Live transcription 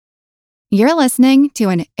You're listening to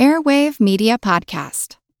an Airwave Media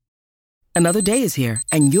Podcast. Another day is here,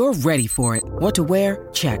 and you're ready for it. What to wear?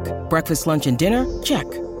 Check. Breakfast, lunch, and dinner? Check.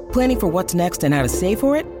 Planning for what's next and how to save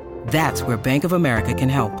for it? That's where Bank of America can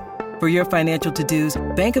help. For your financial to-dos,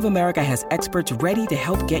 Bank of America has experts ready to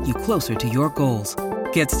help get you closer to your goals.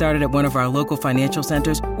 Get started at one of our local financial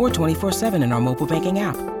centers or 24/7 in our mobile banking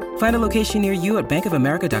app. Find a location near you at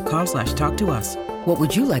bankofamerica.com/talktous. What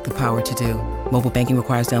would you like the power to do? Mobile banking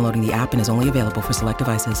requires downloading the app and is only available for select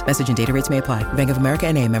devices. Message and data rates may apply. Bank of America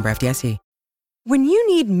N.A., member FDIC. When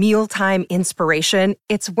you need mealtime inspiration,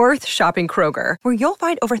 it's worth shopping Kroger, where you'll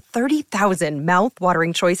find over 30,000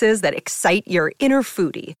 mouth-watering choices that excite your inner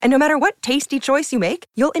foodie. And no matter what tasty choice you make,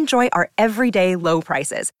 you'll enjoy our everyday low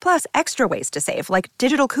prices, plus extra ways to save, like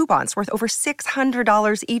digital coupons worth over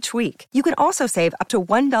 $600 each week. You can also save up to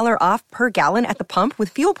 $1 off per gallon at the pump with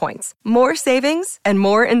fuel points. More savings and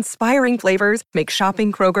more inspiring flavors make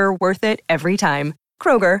shopping Kroger worth it every time.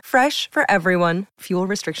 Kroger, fresh for everyone. Fuel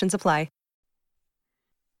restrictions apply.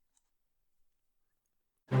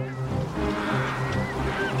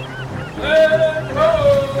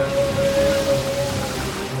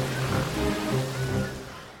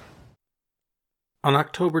 On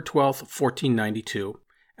October 12, 1492,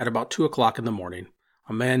 at about 2 o'clock in the morning,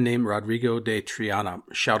 a man named Rodrigo de Triana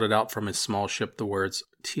shouted out from his small ship the words,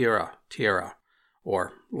 "Tierra, tierra,"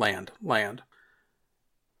 or land, land.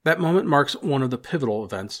 That moment marks one of the pivotal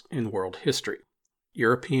events in world history.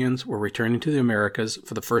 Europeans were returning to the Americas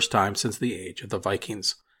for the first time since the age of the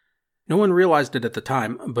Vikings. No one realized it at the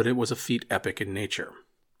time, but it was a feat epic in nature.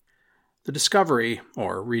 The discovery,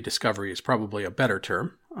 or rediscovery is probably a better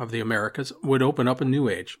term, of the Americas would open up a new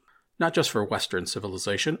age, not just for Western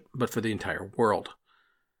civilization, but for the entire world.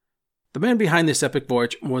 The man behind this epic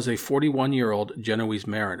voyage was a 41-year-old Genoese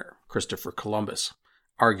mariner, Christopher Columbus,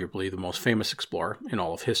 arguably the most famous explorer in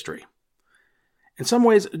all of history. In some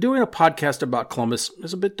ways, doing a podcast about Columbus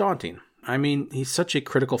is a bit daunting. I mean, he's such a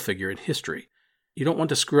critical figure in history. You don't want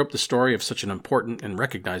to screw up the story of such an important and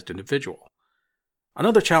recognized individual.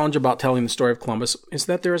 Another challenge about telling the story of Columbus is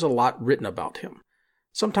that there is a lot written about him.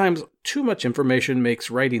 Sometimes too much information makes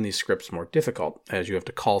writing these scripts more difficult, as you have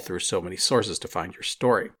to call through so many sources to find your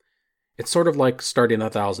story. It's sort of like starting a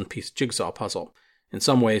 1,000-piece jigsaw puzzle. In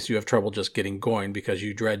some ways, you have trouble just getting going because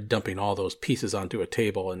you dread dumping all those pieces onto a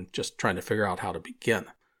table and just trying to figure out how to begin.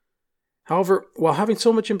 However, while having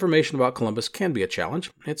so much information about Columbus can be a challenge,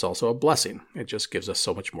 it's also a blessing. It just gives us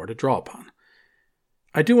so much more to draw upon.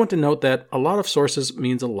 I do want to note that a lot of sources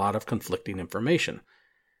means a lot of conflicting information.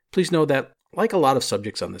 Please know that, like a lot of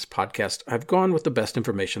subjects on this podcast, I've gone with the best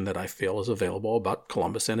information that I feel is available about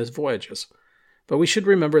Columbus and his voyages. But we should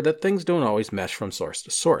remember that things don't always mesh from source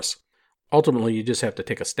to source. Ultimately, you just have to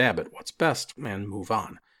take a stab at what's best and move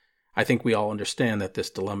on. I think we all understand that this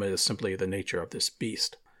dilemma is simply the nature of this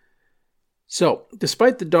beast. So,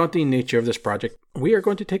 despite the daunting nature of this project, we are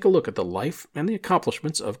going to take a look at the life and the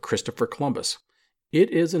accomplishments of Christopher Columbus. It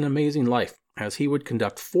is an amazing life, as he would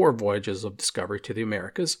conduct 4 voyages of discovery to the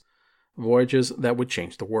Americas, voyages that would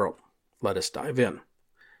change the world. Let us dive in.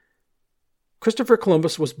 Christopher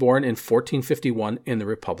Columbus was born in 1451 in the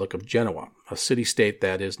Republic of Genoa, a city-state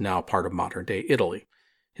that is now part of modern-day Italy.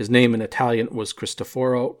 His name in Italian was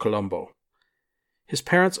Cristoforo Colombo. His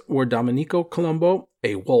parents were Domenico Colombo,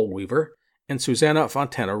 a wool weaver, and Susanna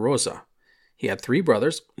Fontana Rosa. He had 3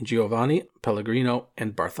 brothers, Giovanni, Pellegrino,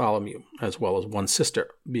 and Bartholomew, as well as 1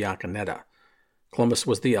 sister, Biancanetta. Columbus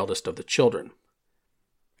was the eldest of the children.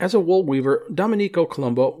 As a wool weaver, Domenico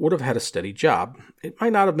Colombo would have had a steady job. It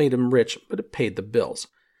might not have made him rich, but it paid the bills.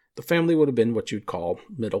 The family would have been what you'd call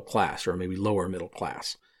middle class, or maybe lower middle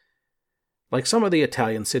class. Like some of the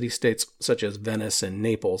Italian city-states, such as Venice and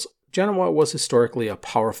Naples, Genoa was historically a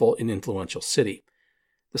powerful and influential city.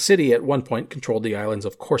 The city at one point controlled the islands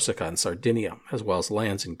of Corsica and Sardinia, as well as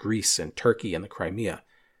lands in Greece and Turkey and the Crimea.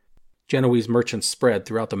 Genoese merchants spread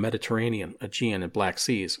throughout the Mediterranean, Aegean, and Black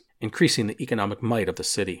Seas, increasing the economic might of the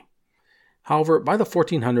city. However, by the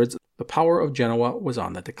 1400s, the power of Genoa was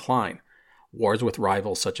on the decline. Wars with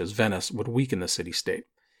rivals such as Venice would weaken the city-state,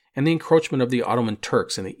 and the encroachment of the Ottoman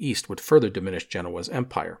Turks in the east would further diminish Genoa's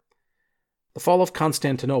empire. The fall of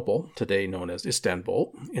Constantinople, today known as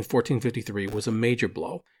Istanbul, in 1453 was a major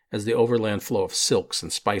blow, as the overland flow of silks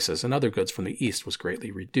and spices and other goods from the east was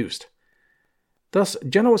greatly reduced. Thus,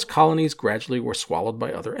 Genoa's colonies gradually were swallowed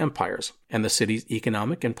by other empires, and the city's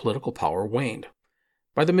economic and political power waned.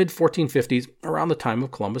 By the mid-1450s, around the time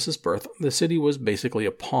of Columbus's birth, the city was basically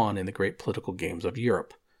a pawn in the great political games of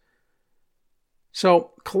Europe.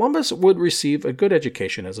 So, Columbus would receive a good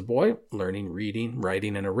education as a boy, learning reading,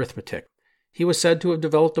 writing, and arithmetic. He was said to have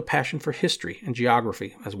developed a passion for history and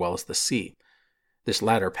geography, as well as the sea. This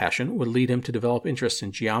latter passion would lead him to develop interests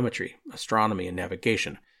in geometry, astronomy, and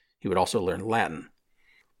navigation. He would also learn Latin.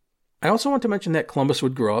 I also want to mention that Columbus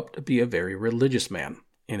would grow up to be a very religious man.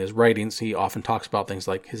 In his writings, he often talks about things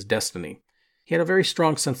like his destiny. He had a very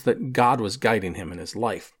strong sense that God was guiding him in his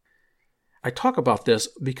life. I talk about this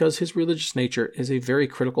because his religious nature is a very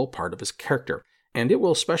critical part of his character, and it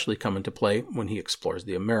will especially come into play when he explores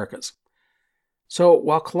the Americas. So,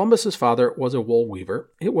 while Columbus's father was a wool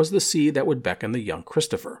weaver, it was the sea that would beckon the young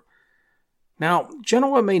Christopher. Now,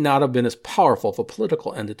 Genoa may not have been as powerful of a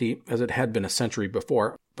political entity as it had been a century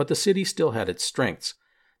before, but the city still had its strengths.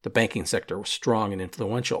 The banking sector was strong and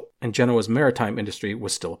influential, and Genoa's maritime industry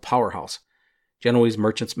was still a powerhouse. Genoese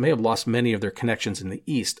merchants may have lost many of their connections in the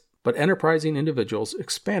east, but enterprising individuals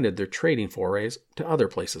expanded their trading forays to other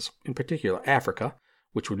places, in particular Africa,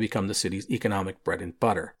 which would become the city's economic bread and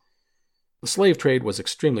butter. The slave trade was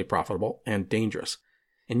extremely profitable and dangerous.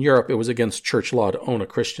 In Europe, it was against church law to own a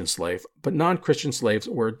Christian slave, but non-Christian slaves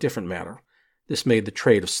were a different matter. This made the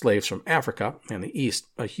trade of slaves from Africa and the East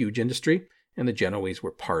a huge industry, and the Genoese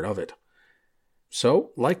were part of it.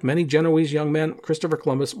 So, like many Genoese young men, Christopher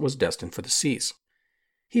Columbus was destined for the seas.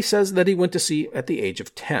 He says that he went to sea at the age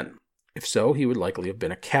of 10. If so, he would likely have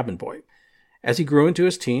been a cabin boy. As he grew into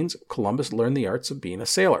his teens, Columbus learned the arts of being a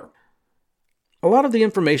sailor. A lot of the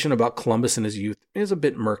information about Columbus in his youth is a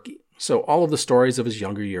bit murky, so all of the stories of his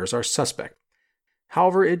younger years are suspect.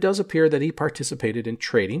 However, it does appear that he participated in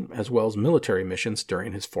trading as well as military missions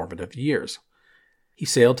during his formative years. He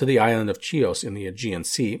sailed to the island of Chios in the Aegean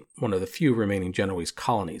Sea, one of the few remaining Genoese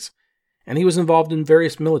colonies, and he was involved in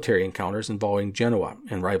various military encounters involving Genoa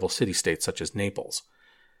and rival city-states such as Naples.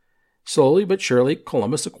 Slowly but surely,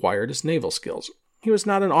 Columbus acquired his naval skills. He was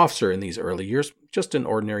not an officer in these early years, just an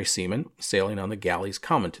ordinary seaman sailing on the galleys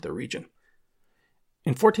common to the region.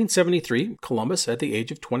 In 1473, Columbus, at the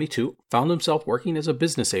age of 22, found himself working as a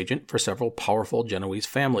business agent for several powerful Genoese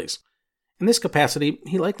families. In this capacity,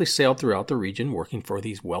 he likely sailed throughout the region working for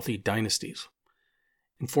these wealthy dynasties.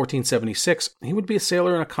 In 1476, he would be a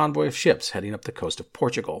sailor in a convoy of ships heading up the coast of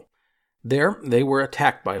Portugal. There, they were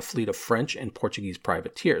attacked by a fleet of French and Portuguese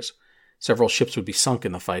privateers. Several ships would be sunk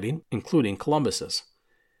in the fighting, including Columbus's.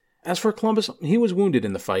 As for Columbus, he was wounded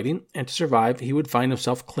in the fighting, and to survive, he would find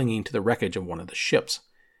himself clinging to the wreckage of one of the ships.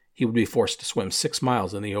 He would be forced to swim 6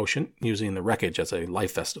 miles in the ocean, using the wreckage as a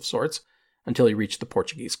life vest of sorts, until he reached the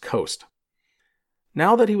Portuguese coast.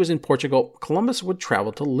 Now that he was in Portugal, Columbus would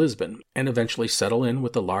travel to Lisbon and eventually settle in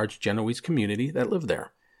with the large Genoese community that lived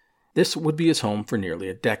there. This would be his home for nearly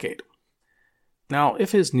a decade. Now,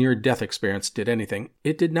 if his near-death experience did anything,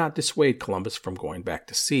 it did not dissuade Columbus from going back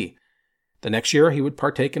to sea. The next year, he would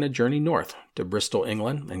partake in a journey north to Bristol,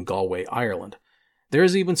 England, and Galway, Ireland. There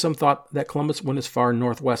is even some thought that Columbus went as far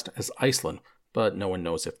northwest as Iceland, but no one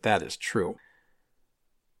knows if that is true.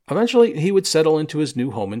 Eventually, he would settle into his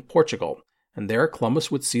new home in Portugal, and there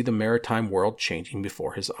Columbus would see the maritime world changing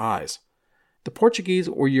before his eyes. The Portuguese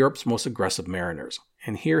were Europe's most aggressive mariners,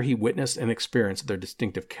 and here he witnessed and experienced their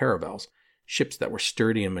distinctive caravels, ships that were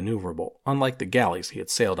sturdy and maneuverable, unlike the galleys he had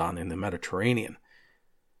sailed on in the Mediterranean.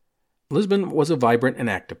 Lisbon was a vibrant and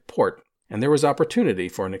active port, and there was opportunity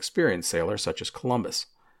for an experienced sailor such as Columbus.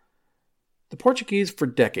 The Portuguese, for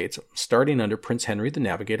decades, starting under Prince Henry the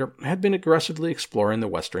Navigator, had been aggressively exploring the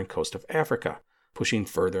western coast of Africa, pushing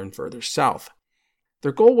further and further south.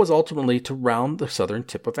 Their goal was ultimately to round the southern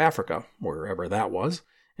tip of Africa, wherever that was,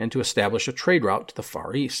 and to establish a trade route to the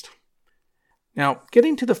Far East. Now,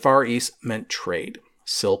 getting to the Far East meant trade: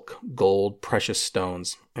 silk, gold, precious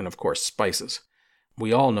stones, and of course spices.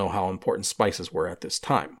 We all know how important spices were at this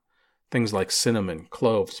time. Things like cinnamon,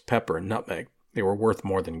 cloves, pepper, and nutmeg, they were worth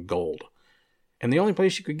more than gold. And the only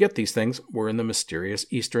place you could get these things were in the mysterious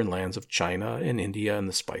eastern lands of China and India and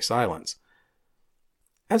the Spice Islands.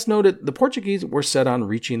 As noted, the Portuguese were set on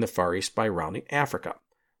reaching the Far East by rounding Africa,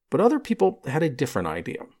 but other people had a different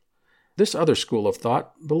idea. This other school of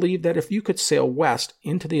thought believed that if you could sail west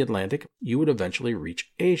into the Atlantic, you would eventually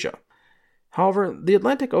reach Asia. However, the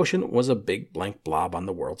Atlantic Ocean was a big blank blob on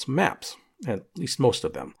the world's maps, at least most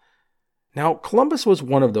of them. Now, Columbus was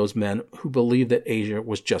one of those men who believed that Asia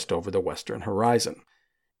was just over the western horizon.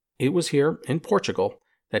 It was here, in Portugal,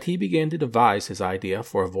 that he began to devise his idea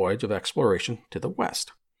for a voyage of exploration to the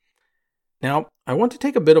west. Now, I want to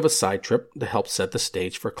take a bit of a side trip to help set the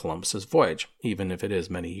stage for Columbus's voyage, even if it is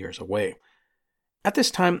many years away. At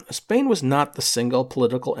this time, Spain was not the single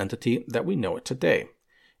political entity that we know it today.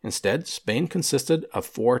 Instead, Spain consisted of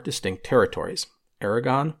 4 distinct territories: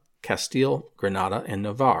 Aragon, Castile, Granada, and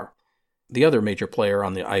Navarre. The other major player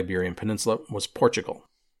on the Iberian Peninsula was Portugal.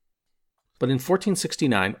 But in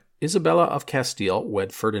 1469, Isabella of Castile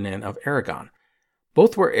wed Ferdinand of Aragon.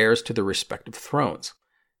 Both were heirs to their respective thrones.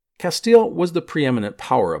 Castile was the preeminent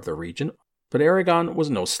power of the region, but Aragon was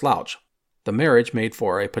no slouch. The marriage made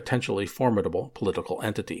for a potentially formidable political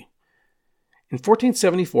entity. In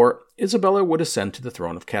 1474, Isabella would ascend to the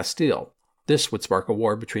throne of Castile. This would spark a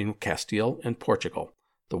war between Castile and Portugal,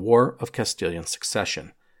 the War of Castilian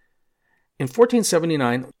Succession. In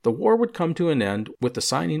 1479, the war would come to an end with the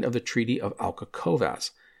signing of the Treaty of Alcacovas.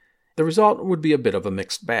 The result would be a bit of a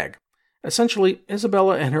mixed bag. Essentially,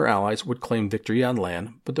 Isabella and her allies would claim victory on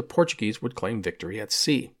land, but the Portuguese would claim victory at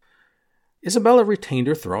sea. Isabella retained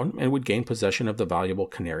her throne and would gain possession of the valuable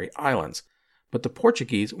Canary Islands, but the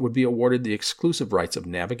Portuguese would be awarded the exclusive rights of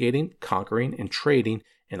navigating, conquering, and trading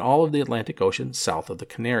in all of the Atlantic Ocean south of the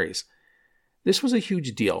Canaries. This was a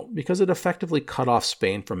huge deal because it effectively cut off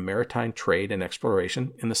Spain from maritime trade and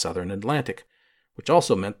exploration in the southern Atlantic, which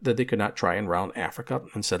also meant that they could not try and round Africa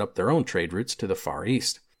and set up their own trade routes to the Far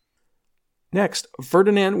East. Next,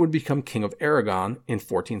 Ferdinand would become King of Aragon in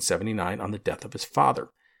 1479 on the death of his father.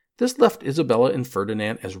 This left Isabella and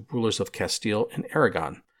Ferdinand as rulers of Castile and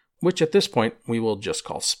Aragon, which at this point we will just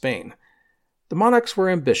call Spain. The monarchs were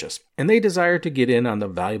ambitious, and they desired to get in on the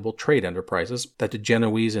valuable trade enterprises that the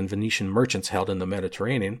Genoese and Venetian merchants held in the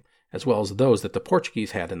Mediterranean, as well as those that the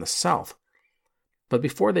Portuguese had in the south. But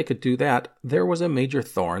before they could do that, there was a major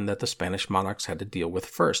thorn that the Spanish monarchs had to deal with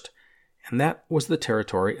first, and that was the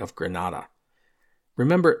territory of Granada.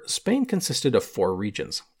 Remember, Spain consisted of 4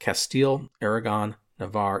 regions: Castile, Aragon,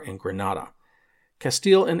 Navarre, and Granada.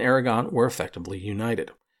 Castile and Aragon were effectively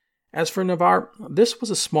united. As for Navarre, this was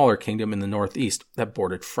a smaller kingdom in the northeast that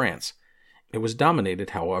bordered France. It was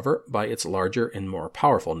dominated, however, by its larger and more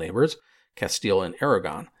powerful neighbors, Castile and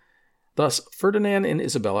Aragon. Thus, Ferdinand and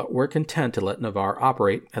Isabella were content to let Navarre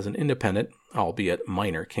operate as an independent, albeit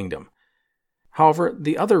minor, kingdom. However,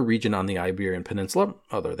 the other region on the Iberian Peninsula,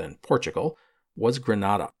 other than Portugal, was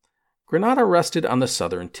Granada. Granada rested on the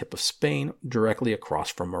southern tip of Spain, directly across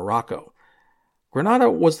from Morocco. Granada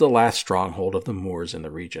was the last stronghold of the Moors in the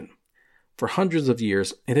region. For hundreds of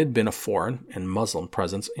years, it had been a foreign and Muslim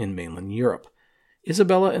presence in mainland Europe.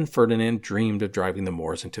 Isabella and Ferdinand dreamed of driving the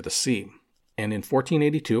Moors into the sea, and in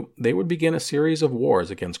 1482 they would begin a series of wars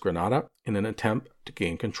against Granada in an attempt to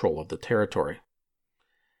gain control of the territory.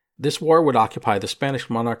 This war would occupy the Spanish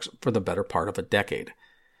monarchs for the better part of a decade.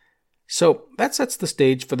 So that sets the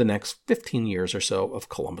stage for the next 15 years or so of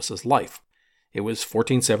Columbus's life. It was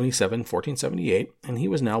 1477-1478, and he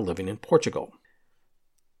was now living in Portugal.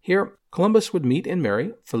 Here, Columbus would meet and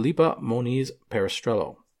marry Filipa Moniz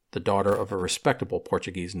Perestrello, the daughter of a respectable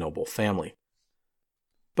Portuguese noble family.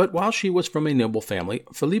 But while she was from a noble family,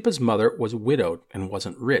 Filipa's mother was widowed and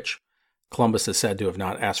wasn't rich. Columbus is said to have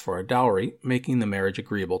not asked for a dowry, making the marriage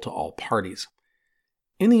agreeable to all parties.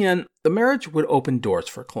 In the end, the marriage would open doors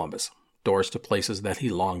for Columbus, doors to places that he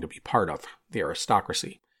longed to be part of, the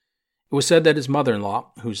aristocracy. It was said that his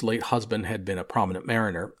mother-in-law, whose late husband had been a prominent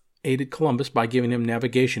mariner, aided Columbus by giving him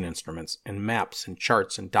navigation instruments and maps and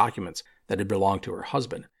charts and documents that had belonged to her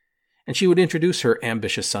husband, and she would introduce her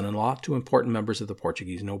ambitious son-in-law to important members of the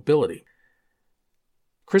Portuguese nobility.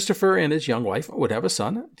 Christopher and his young wife would have a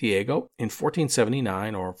son, Diego, in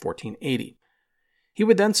 1479 or 1480. He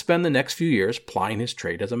would then spend the next few years plying his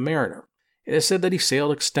trade as a mariner. It is said that he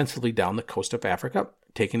sailed extensively down the coast of Africa,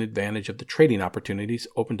 taking advantage of the trading opportunities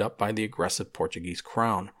opened up by the aggressive Portuguese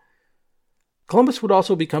crown. Columbus would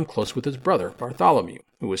also become close with his brother, Bartholomew,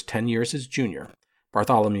 who was 10 years his junior.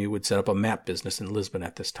 Bartholomew would set up a map business in Lisbon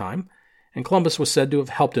at this time, and Columbus was said to have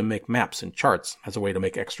helped him make maps and charts as a way to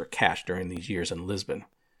make extra cash during these years in Lisbon.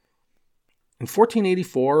 In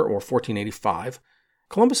 1484 or 1485,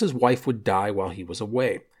 Columbus's wife would die while he was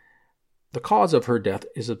away. The cause of her death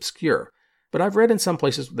is obscure, but I've read in some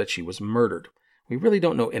places that she was murdered. We really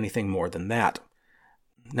don't know anything more than that.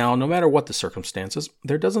 Now, no matter what the circumstances,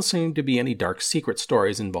 there doesn't seem to be any dark secret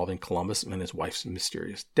stories involving Columbus and his wife's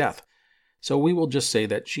mysterious death, so we will just say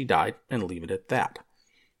that she died and leave it at that.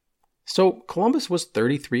 So, Columbus was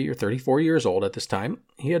 33 or 34 years old at this time.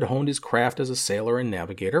 He had honed his craft as a sailor and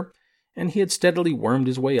navigator, and he had steadily wormed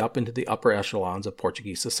his way up into the upper echelons of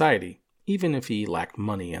Portuguese society, even if he lacked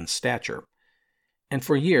money and stature. And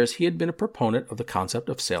for years he had been a proponent of the concept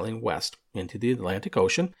of sailing west into the Atlantic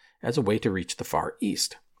Ocean as a way to reach the Far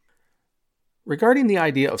East. Regarding the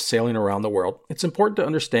idea of sailing around the world, it's important to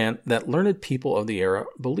understand that learned people of the era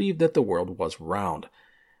believed that the world was round.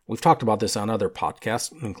 We've talked about this on other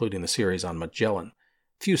podcasts, including the series on Magellan.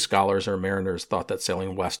 Few scholars or mariners thought that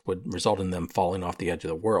sailing west would result in them falling off the edge of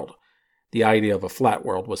the world. The idea of a flat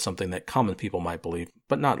world was something that common people might believe,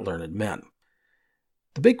 but not learned men.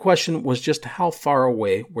 The big question was just how far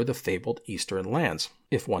away were the fabled eastern lands,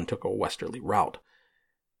 if one took a westerly route.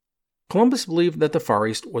 Columbus believed that the Far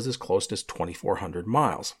East was as close as 2,400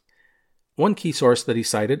 miles. One key source that he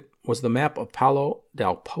cited was the map of Paolo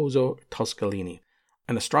dal Pozzo Toscanelli,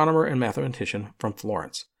 an astronomer and mathematician from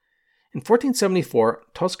Florence. In 1474,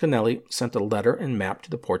 Toscanelli sent a letter and map to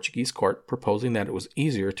the Portuguese court proposing that it was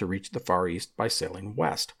easier to reach the Far East by sailing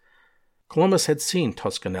west. Columbus had seen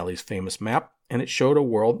Toscanelli's famous map, and it showed a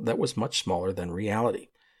world that was much smaller than reality.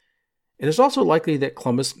 It is also likely that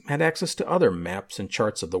Columbus had access to other maps and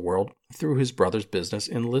charts of the world through his brother's business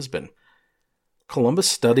in Lisbon. Columbus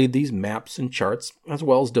studied these maps and charts, as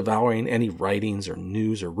well as devouring any writings or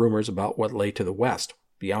news or rumors about what lay to the west,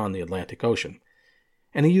 beyond the Atlantic Ocean,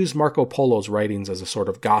 and he used Marco Polo's writings as a sort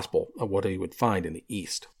of gospel of what he would find in the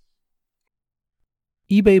east.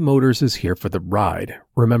 eBay Motors is here for the ride.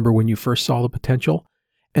 Remember when you first saw the potential?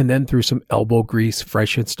 And then through some elbow grease,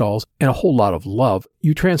 fresh installs, and a whole lot of love,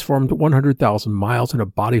 you transformed 100,000 miles and a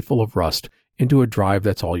body full of rust into a drive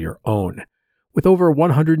that's all your own. With over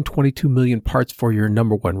 122 million parts for your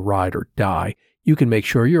number one ride or die, you can make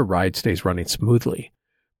sure your ride stays running smoothly.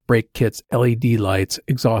 Brake kits, LED lights,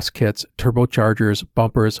 exhaust kits, turbochargers,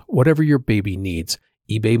 bumpers, whatever your baby needs,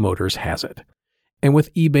 eBay Motors has it. And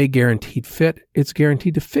with eBay Guaranteed Fit, it's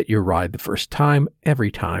guaranteed to fit your ride the first time,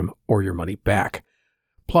 every time, or your money back.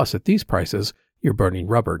 Plus, at these prices, you're burning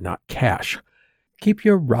rubber, not cash. Keep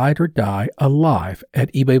your ride or die alive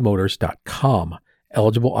at ebaymotors.com.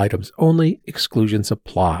 Eligible items only, exclusions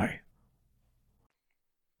apply.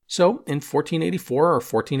 So, in 1484 or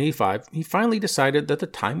 1485, he finally decided that the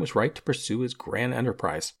time was right to pursue his grand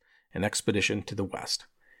enterprise, an expedition to the west.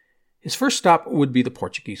 His first stop would be the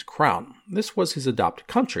Portuguese crown. This was his adopted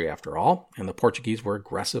country, after all, and the Portuguese were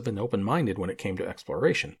aggressive and open-minded when it came to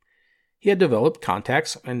exploration. He had developed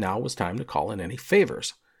contacts, and now was time to call in any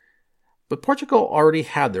favors. But Portugal already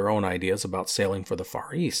had their own ideas about sailing for the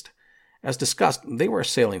Far East. As discussed, they were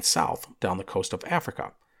sailing south, down the coast of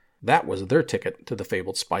Africa. That was their ticket to the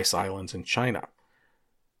fabled Spice Islands in China.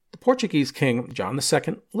 The Portuguese king, John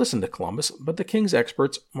II, listened to Columbus, but the king's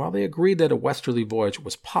experts, while they agreed that a westerly voyage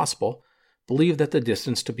was possible, believed that the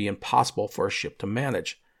distance to be impossible for a ship to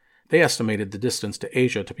manage. They estimated the distance to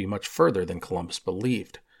Asia to be much further than Columbus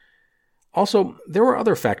believed. Also, there were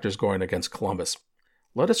other factors going against Columbus.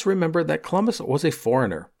 Let us remember that Columbus was a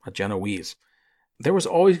foreigner, a Genoese. There was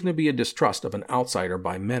always going to be a distrust of an outsider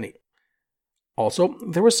by many. Also,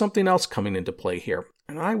 there was something else coming into play here,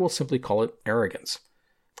 and I will simply call it arrogance.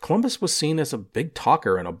 Columbus was seen as a big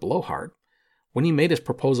talker and a blowhard. When he made his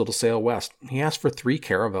proposal to sail west, he asked for 3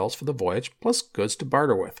 caravels for the voyage, plus goods to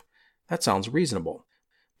barter with. That sounds reasonable.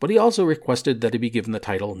 But he also requested that he be given the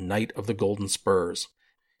title Knight of the Golden Spurs.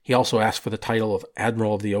 He also asked for the title of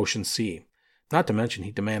Admiral of the Ocean Sea. Not to mention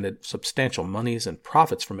he demanded substantial monies and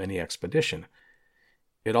profits from any expedition.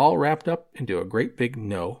 It all wrapped up into a great big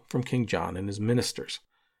no from King John and his ministers.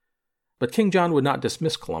 But King John would not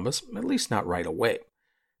dismiss Columbus, at least not right away.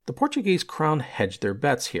 The Portuguese crown hedged their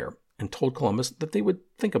bets here and told Columbus that they would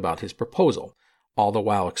think about his proposal, all the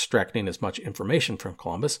while extracting as much information from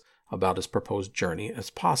Columbus about his proposed journey as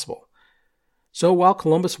possible. So while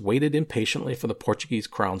Columbus waited impatiently for the Portuguese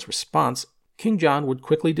crown's response, King John would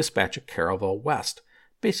quickly dispatch a caravel west,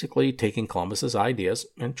 basically taking Columbus's ideas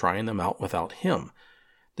and trying them out without him.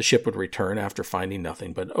 The ship would return after finding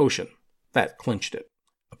nothing but ocean. That clinched it.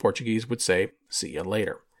 The Portuguese would say, "See you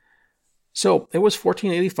later." So it was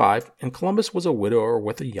 1485, and Columbus was a widower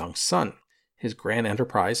with a young son. His grand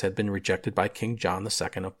enterprise had been rejected by King John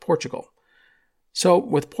II of Portugal. So,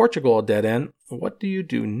 with Portugal a dead end, what do you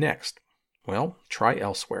do next? Well, try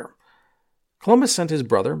elsewhere. Columbus sent his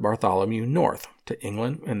brother Bartholomew north, to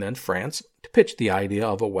England and then France, to pitch the idea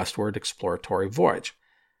of a westward exploratory voyage.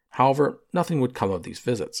 However, nothing would come of these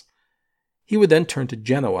visits. He would then turn to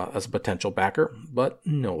Genoa as a potential backer, but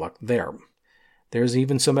no luck there. There is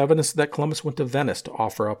even some evidence that Columbus went to Venice to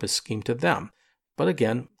offer up his scheme to them, but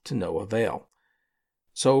again, to no avail.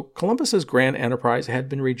 So Columbus's grand enterprise had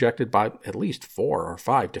been rejected by at least 4 or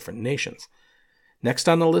 5 different nations. Next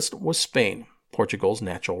on the list was Spain, Portugal's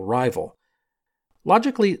natural rival.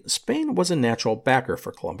 Logically, Spain was a natural backer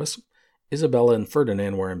for Columbus. Isabella and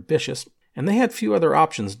Ferdinand were ambitious, and they had few other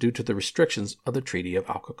options due to the restrictions of the Treaty of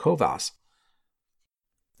Alcacovas.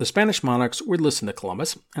 The Spanish monarchs would listen to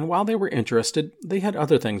Columbus, and while they were interested, they had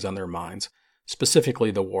other things on their minds,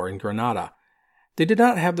 specifically the war in Granada. They did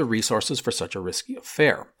not have the resources for such a risky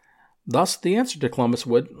affair. Thus, the answer to Columbus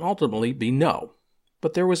would ultimately be no,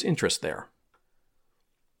 but there was interest there.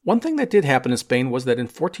 One thing that did happen in Spain was that in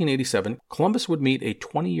 1487, Columbus would meet a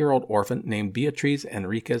 20-year-old orphan named Beatriz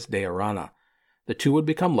Enriquez de Arana. The two would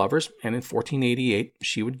become lovers, and in 1488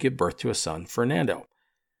 she would give birth to a son, Fernando.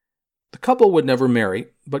 The couple would never marry,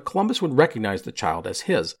 but Columbus would recognize the child as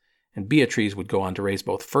his, and Beatriz would go on to raise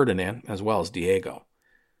both Ferdinand as well as Diego.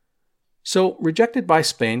 So, rejected by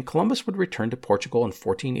Spain, Columbus would return to Portugal in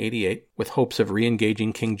 1488 with hopes of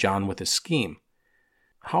re-engaging King John with his scheme.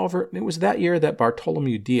 However, it was that year that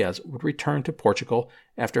Bartholomew Diaz would return to Portugal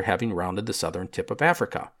after having rounded the southern tip of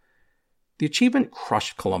Africa. The achievement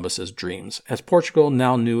crushed Columbus's dreams, as Portugal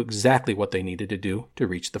now knew exactly what they needed to do to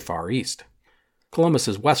reach the Far East.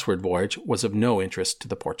 Columbus's westward voyage was of no interest to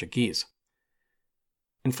the Portuguese.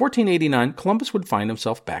 In 1489, Columbus would find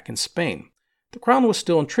himself back in Spain. The crown was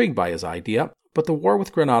still intrigued by his idea, but the war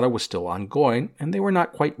with Granada was still ongoing, and they were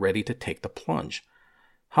not quite ready to take the plunge.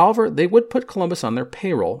 However, they would put Columbus on their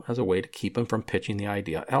payroll as a way to keep him from pitching the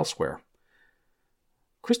idea elsewhere.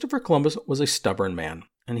 Christopher Columbus was a stubborn man,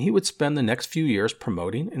 and he would spend the next few years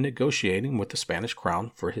promoting and negotiating with the Spanish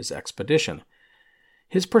crown for his expedition.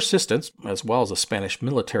 His persistence, as well as a Spanish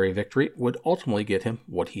military victory, would ultimately get him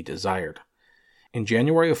what he desired. In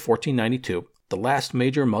January of 1492, the last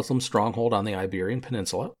major Muslim stronghold on the Iberian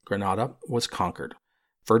Peninsula, Granada, was conquered.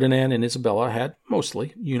 Ferdinand and Isabella had,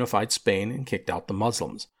 mostly, unified Spain and kicked out the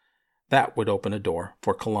Muslims. That would open a door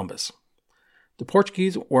for Columbus. The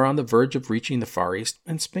Portuguese were on the verge of reaching the Far East,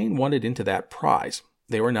 and Spain wanted into that prize.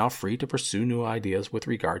 They were now free to pursue new ideas with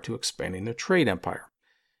regard to expanding their trade empire.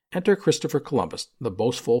 Enter Christopher Columbus, the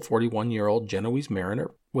boastful 41-year-old Genoese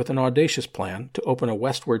mariner, with an audacious plan to open a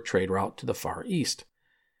westward trade route to the Far East.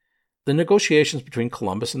 The negotiations between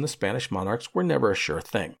Columbus and the Spanish monarchs were never a sure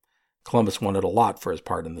thing. Columbus wanted a lot for his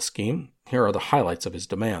part in the scheme. Here are the highlights of his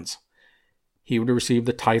demands. He would receive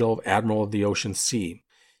the title of Admiral of the Ocean Sea.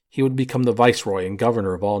 He would become the viceroy and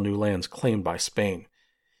governor of all new lands claimed by Spain.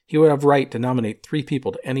 He would have right to nominate 3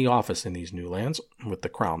 people to any office in these new lands, with the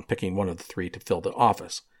crown picking one of the 3 to fill the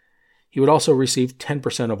office. He would also receive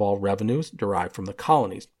 10% of all revenues derived from the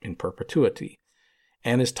colonies in perpetuity,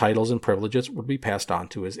 and his titles and privileges would be passed on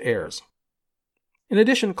to his heirs. In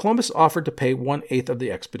addition, Columbus offered to pay 1/8 of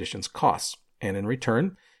the expedition's costs, and in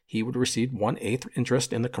return, he would receive 1/8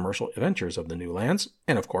 interest in the commercial ventures of the new lands,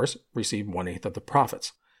 and of course, receive 1/8 of the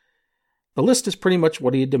profits. The list is pretty much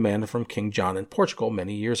what he had demanded from King John in Portugal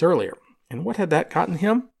many years earlier. And what had that gotten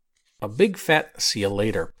him? A big fat see you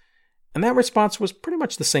later. And that response was pretty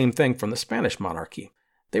much the same thing from the Spanish monarchy.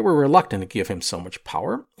 They were reluctant to give him so much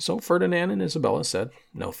power, so Ferdinand and Isabella said,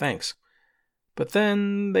 no thanks. But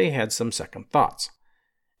then they had some second thoughts.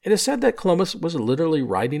 It is said that Columbus was literally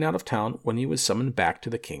riding out of town when he was summoned back to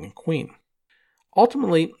the king and queen.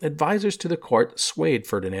 Ultimately, advisors to the court swayed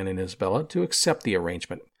Ferdinand and Isabella to accept the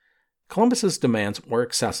arrangement. Columbus's demands were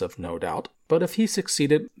excessive, no doubt, but if he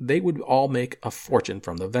succeeded, they would all make a fortune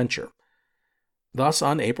from the venture. Thus,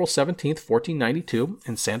 on April 17, 1492,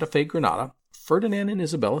 in Santa Fe, Granada, Ferdinand and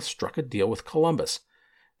Isabella struck a deal with Columbus.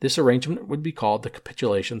 This arrangement would be called the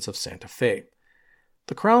Capitulations of Santa Fe.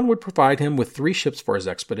 The crown would provide him with 3 ships for his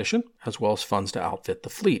expedition, as well as funds to outfit the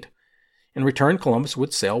fleet. In return, Columbus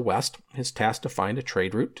would sail west, his task to find a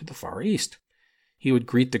trade route to the Far East. He would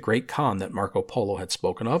greet the great Khan that Marco Polo had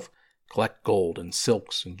spoken of, collect gold and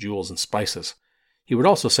silks and jewels and spices. He would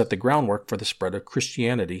also set the groundwork for the spread of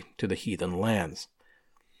Christianity to the heathen lands.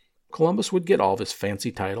 Columbus would get all of his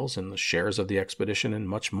fancy titles and the shares of the expedition and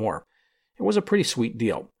much more. It was a pretty sweet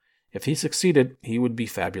deal. If he succeeded, he would be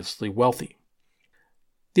fabulously wealthy.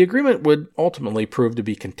 The agreement would ultimately prove to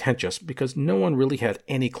be contentious because no one really had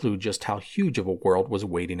any clue just how huge of a world was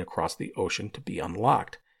waiting across the ocean to be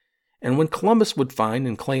unlocked. And when Columbus would find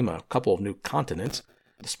and claim a couple of new continents,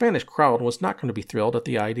 the Spanish crown was not going to be thrilled at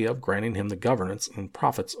the idea of granting him the governance and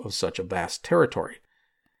profits of such a vast territory.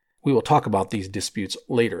 We will talk about these disputes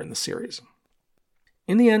later in the series.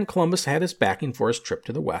 In the end, Columbus had his backing for his trip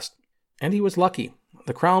to the west, and he was lucky.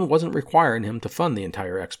 The crown wasn't requiring him to fund the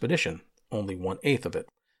entire expedition, only 1/8 of it.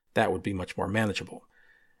 That would be much more manageable.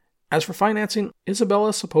 As for financing,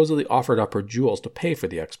 Isabella supposedly offered up her jewels to pay for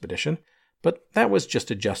the expedition, but that was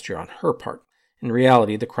just a gesture on her part. In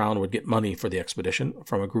reality, the crown would get money for the expedition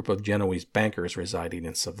from a group of Genoese bankers residing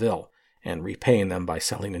in Seville, and repaying them by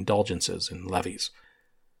selling indulgences and levies.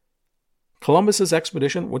 Columbus's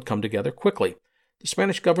expedition would come together quickly. The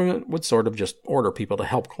Spanish government would sort of just order people to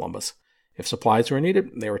help Columbus. If supplies were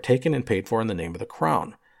needed, they were taken and paid for in the name of the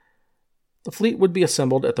crown. The fleet would be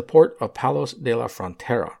assembled at the port of Palos de la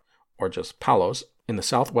Frontera, or just Palos, in the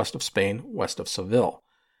southwest of Spain, west of Seville.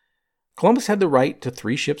 Columbus had the right to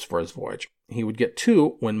 3 ships for his voyage. He would get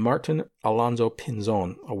 2 when Martin Alonso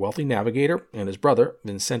Pinzon, a wealthy navigator, and his brother,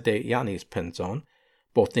 Vicente Yanis Pinzon,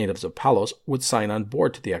 both natives of Palos, would sign on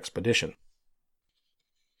board to the expedition.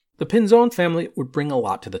 The Pinzon family would bring a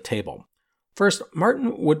lot to the table. First,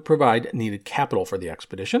 Martin would provide needed capital for the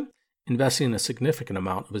expedition, investing a significant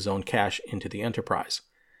amount of his own cash into the enterprise.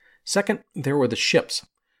 Second, there were the ships.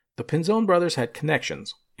 The Pinzon brothers had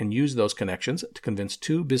connections, and used those connections to convince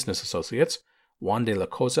two business associates, Juan de la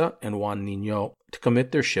Cosa and Juan Niño, to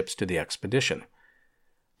commit their ships to the expedition.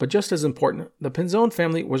 But just as important, the Pinzon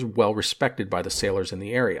family was well respected by the sailors in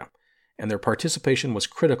the area, and their participation was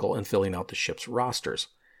critical in filling out the ship's rosters.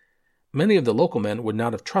 Many of the local men would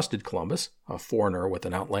not have trusted Columbus, a foreigner with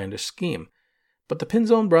an outlandish scheme, but the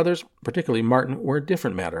Pinzon brothers, particularly Martin, were a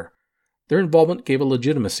different matter. Their involvement gave a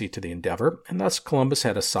legitimacy to the endeavor, and thus Columbus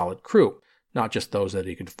had a solid crew, not just those that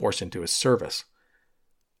he could force into his service.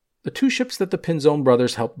 The two ships that the Pinzon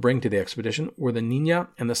brothers helped bring to the expedition were the Niña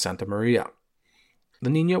and the Santa Maria. The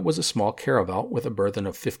Niña was a small caravel with a burden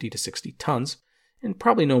of 50 to 60 tons, and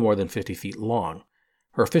probably no more than 50 feet long.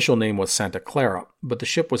 Her official name was Santa Clara, but the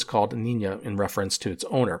ship was called Niña in reference to its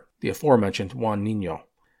owner, the aforementioned Juan Niño.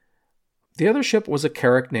 The other ship was a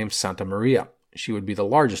carrack named Santa Maria. She would be the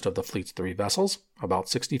largest of the fleet's 3 vessels, about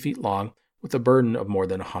 60 feet long, with a burden of more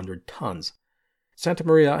than 100 tons. Santa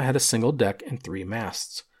Maria had a single deck and 3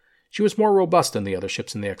 masts. She was more robust than the other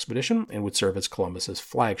ships in the expedition and would serve as Columbus's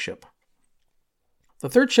flagship. The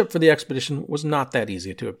third ship for the expedition was not that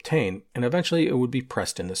easy to obtain, and eventually it would be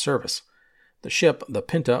pressed into service. The ship, the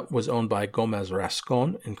Pinta, was owned by Gomez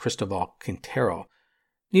Rascon and Cristobal Quintero.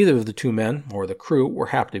 Neither of the two men or the crew were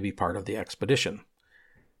happy to be part of the expedition.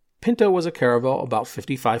 Pinta was a caravel about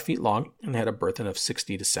 55 feet long and had a burden of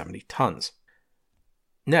 60 to 70 tons.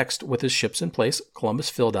 Next, with his ships in place,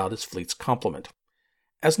 Columbus filled out his fleet's complement.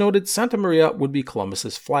 As noted, Santa Maria would be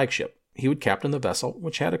Columbus's flagship. He would captain the vessel,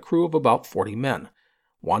 which had a crew of about 40 men.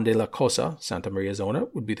 Juan de la Cosa, Santa Maria's owner,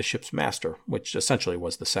 would be the ship's master, which essentially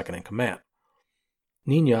was the second in command.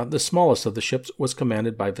 Niña, the smallest of the ships, was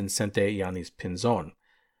commanded by Vicente Yanis Pinzon.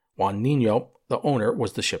 Juan Niño, the owner,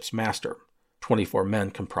 was the ship's master. 24 men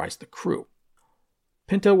comprised the crew.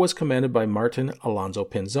 Pinta was commanded by Martin Alonso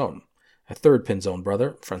Pinzon. A third Pinzon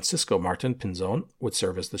brother, Francisco Martin Pinzon, would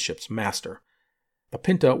serve as the ship's master. The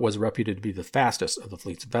Pinta was reputed to be the fastest of the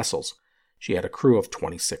fleet's vessels. She had a crew of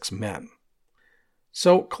 26 men.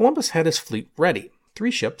 So Columbus had his fleet ready. 3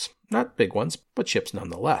 ships, not big ones, but ships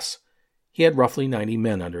nonetheless. He had roughly 90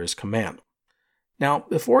 men under his command. Now,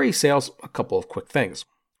 before he sails, a couple of quick things.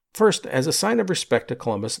 First, as a sign of respect to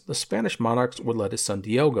Columbus, the Spanish monarchs would let his son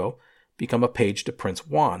Diego become a page to Prince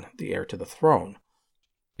Juan, the heir to the throne.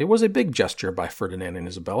 It was a big gesture by Ferdinand and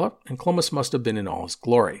Isabella, and Columbus must have been in all his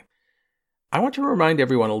glory. I want to remind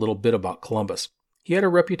everyone a little bit about Columbus. He had a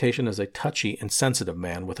reputation as a touchy and sensitive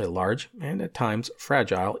man with a large, and at times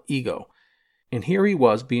fragile, ego. And here he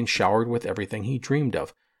was being showered with everything he dreamed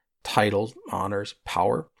of. Titles, honors,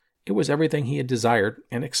 power. It was everything he had desired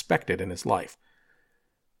and expected in his life.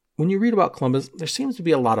 When you read about Columbus, there seems to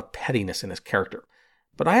be a lot of pettiness in his character.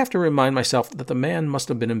 But I have to remind myself that the man must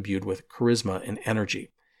have been imbued with charisma and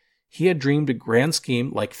energy. He had dreamed a grand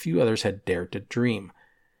scheme like few others had dared to dream.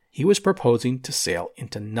 He was proposing to sail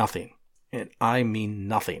into nothing. And I mean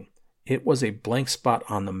nothing. It was a blank spot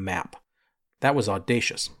on the map. That was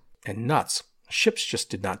audacious and nuts. Ships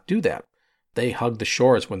just did not do that. They hugged the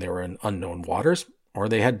shores when they were in unknown waters, or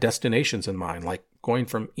they had destinations in mind, like going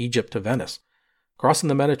from Egypt to Venice. Crossing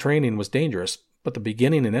the Mediterranean was dangerous, but the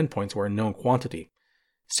beginning and end points were a known quantity.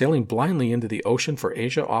 Sailing blindly into the ocean for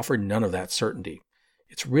Asia offered none of that certainty.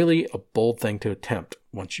 It's really a bold thing to attempt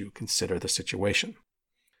once you consider the situation.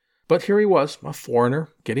 But here he was, a foreigner,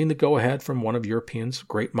 getting the go-ahead from one of Europe's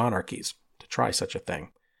great monarchies to try such a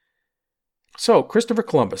thing. So, Christopher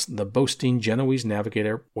Columbus, the boasting Genoese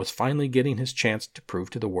navigator, was finally getting his chance to prove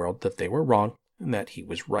to the world that they were wrong and that he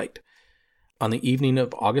was right. On the evening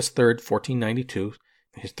of August 3rd, 1492,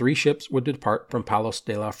 his 3 ships would depart from Palos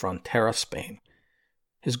de la Frontera, Spain.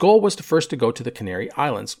 His goal was first to go to the Canary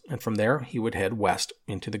Islands, and from there he would head west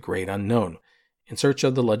into the great unknown, in search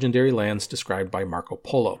of the legendary lands described by Marco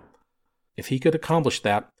Polo. If he could accomplish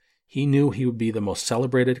that, he knew he would be the most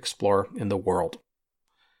celebrated explorer in the world.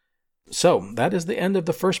 So, that is the end of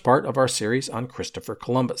the first part of our series on Christopher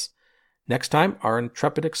Columbus. Next time, our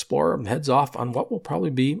intrepid explorer heads off on what will probably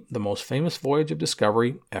be the most famous voyage of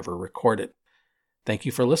discovery ever recorded. Thank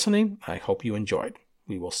you for listening. I hope you enjoyed.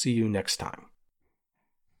 We will see you next time.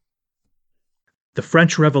 The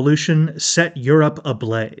French Revolution set Europe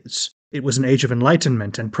ablaze. It was an age of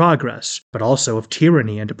enlightenment and progress, but also of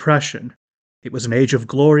tyranny and oppression. It was an age of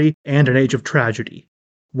glory and an age of tragedy.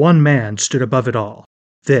 One man stood above it all.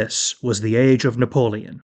 This was the Age of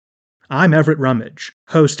Napoleon. I'm Everett Rummage,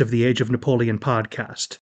 host of the Age of Napoleon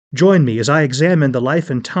podcast. Join me as I examine the life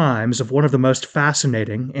and times of one of the most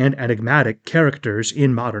fascinating and enigmatic characters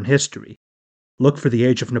in modern history. Look for The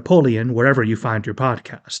Age of Napoleon wherever you find your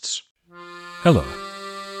podcasts. Hello,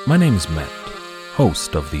 my name is Matt,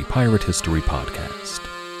 host of the Pirate History Podcast.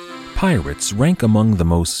 Pirates rank among the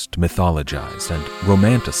most mythologized and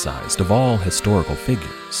romanticized of all historical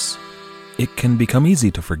figures. It can become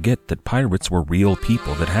easy to forget that pirates were real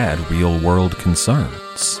people that had real-world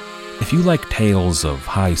concerns. If you like tales of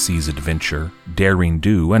high-seas adventure, daring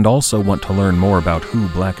do, and also want to learn more about who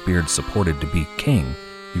Blackbeard supported to be king,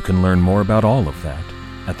 you can learn more about all of that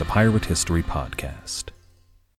at the Pirate History Podcast.